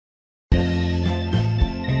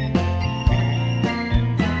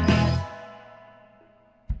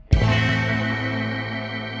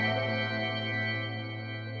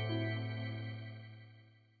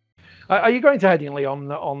Are you going to Headingley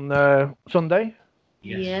on Sunday?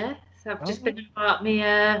 Yes, I've just been and bought me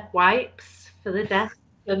wipes for the desk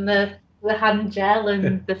and the hand gel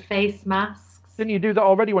and the face masks. Didn't you do that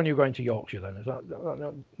already when you were going to Yorkshire then? Is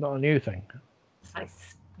that not a new thing? I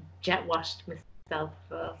jet washed myself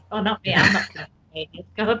first. Oh, not me. I'm not Canadian.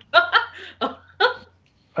 God.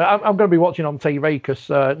 I'm going to be watching on TV because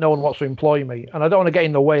no one wants to employ me, and I don't want to get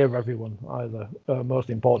in the way of everyone either. Most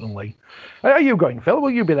importantly, are you going, Phil?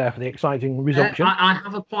 Will you be there for the exciting resumption? I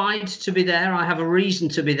have applied to be there. I have a reason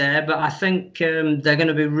to be there, but I think they're going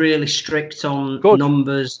to be really strict on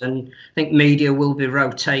numbers, and I think media will be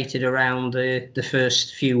rotated around the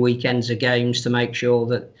first few weekends of games to make sure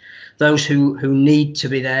that those who need to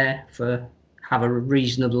be there have a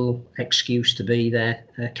reasonable excuse to be there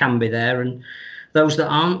can be there, and those that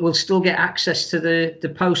aren't will still get access to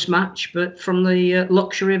the post-match, but from the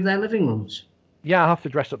luxury of their living rooms. Yeah, I have to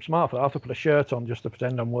dress up smart. I have to put a shirt on just to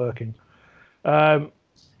pretend I'm working. Do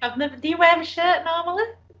you wear a shirt normally?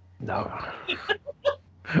 No.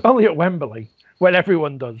 Only at Wembley, when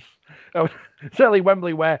everyone does. Certainly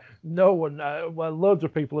Wembley, where no one, well, loads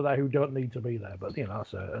of people are there who don't need to be there. But,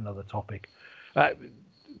 that's another topic.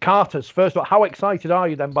 Carter's, first of all, how excited are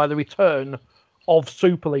you then by the return of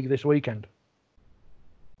Super League this weekend?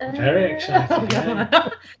 Very excited. Yeah.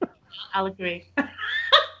 I'll agree.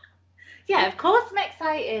 Yeah, of course I'm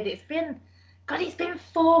excited. It's been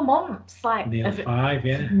 4 months. Like nearly 5,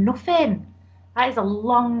 yeah. Nothing. That is a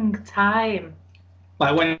long time.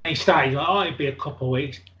 Like when he started, like, it'd be a couple of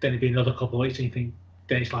weeks, then it'd be another couple of weeks, and you think,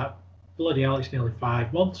 then it's like, bloody hell, it's nearly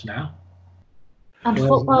 5 months now. And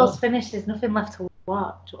football's finished. There's nothing left to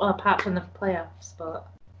watch, apart from the playoffs. But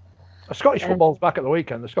Scottish football's back at the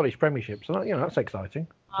weekend, the Scottish Premiership, so that's exciting.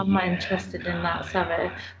 I'm not interested in that, sorry.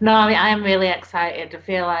 No, I mean, I am really excited. I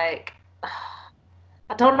feel like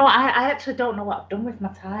I don't know. I actually don't know what I've done with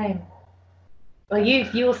my time. Well,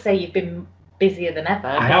 you'll say you've been busier than ever.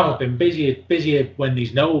 I have been busier when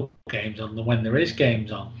there's no games on than when there is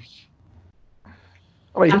games on.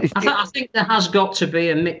 I think there has got to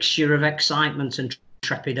be a mixture of excitement and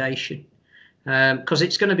trepidation, because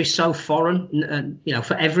it's going to be so foreign,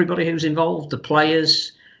 for everybody who's involved, the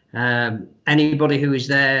players, anybody who is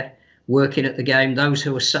there working at the game, those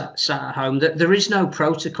who are sat at home. There is no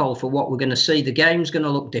protocol for what we're going to see. The game's going to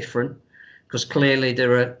look different because clearly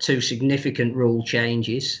there are 2 significant rule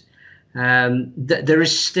changes. There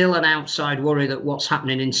is still an outside worry that what's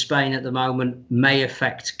happening in Spain at the moment may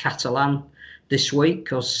affect Catalan this week,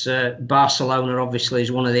 because Barcelona obviously is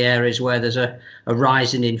one of the areas where there's a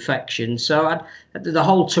rise in infection. So the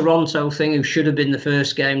whole Toronto thing, who should have been the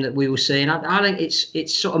first game that we were seeing, I think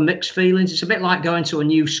it's sort of mixed feelings. It's a bit like going to a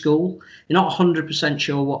new school. You're not 100%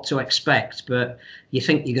 sure what to expect, but you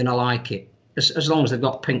think you're going to like it, as long as they've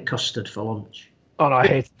got pink custard for lunch. Oh, no, I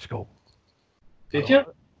hated school. Did you?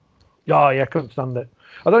 Oh, yeah, I couldn't stand it.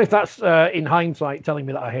 I don't know if that's in hindsight telling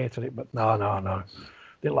me that I hated it, but no.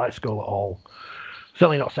 Didn't like school at all.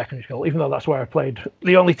 Certainly not secondary school, even though that's where I played.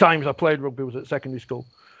 The only times I played rugby was at secondary school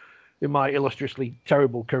in my illustriously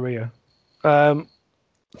terrible career. So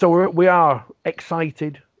we are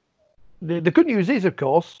excited. The good news is, of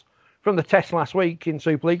course, from the test last week in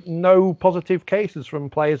Super League, no positive cases from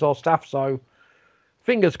players or staff. So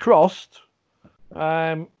fingers crossed,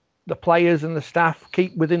 the players and the staff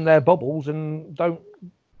keep within their bubbles and don't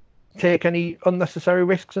take any unnecessary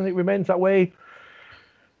risks, and it remains that way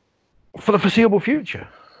for the foreseeable future.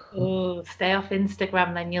 Oh, stay off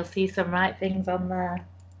Instagram, then you'll see some right things on there.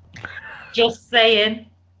 Just saying.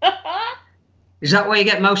 Is that where you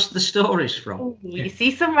get most of the stories from? Ooh, you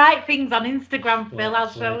see some right things on Instagram, Phil,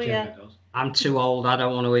 I'll show you. I'm too old, I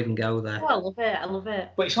don't want to even go there. Oh, I love it.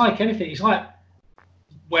 But it's like anything, it's like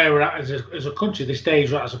where we're at as a country, the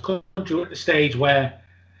stage we're at the stage where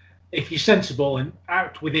if you're sensible and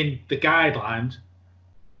act within the guidelines,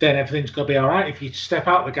 then everything's got to be all right. If you step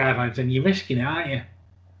out the guidelines, then you're risking it, aren't you?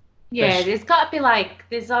 Yeah, there's got to be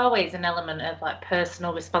there's always an element of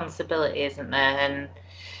personal responsibility, isn't there? And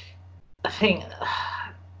I think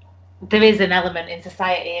there is an element in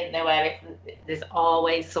society, isn't there, where there's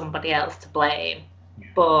always somebody else to blame. Yeah.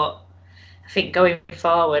 But I think going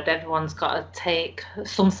forward, everyone's got to take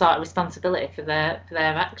some sort of responsibility for their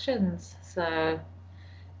actions. So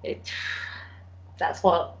that's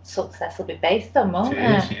what success will be based on, won't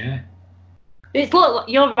it? Yeah. Look,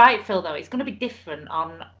 you're right, Phil, though. It's going to be different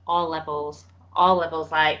on all levels. All levels,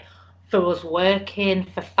 for us working,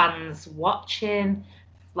 for fans watching,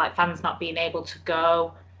 fans not being able to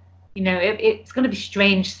go. It's going to be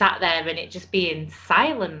strange sat there and it just being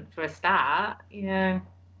silent for a start.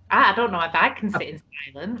 I don't know if I can sit in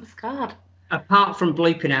silence. God. apart from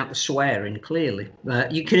bleeping out the swearing, clearly,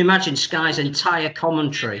 you can imagine Sky's entire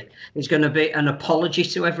commentary is going to be an apology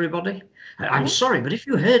to everybody. I'm sorry, but if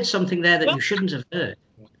you heard something there that you shouldn't have heard,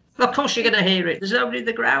 of course you're going to hear it. There's nobody in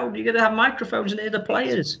the ground. You're going to have microphones near the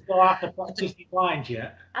players. Still have to practice the lines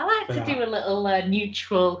yet. I like to do a little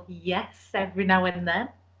neutral yes every now and then.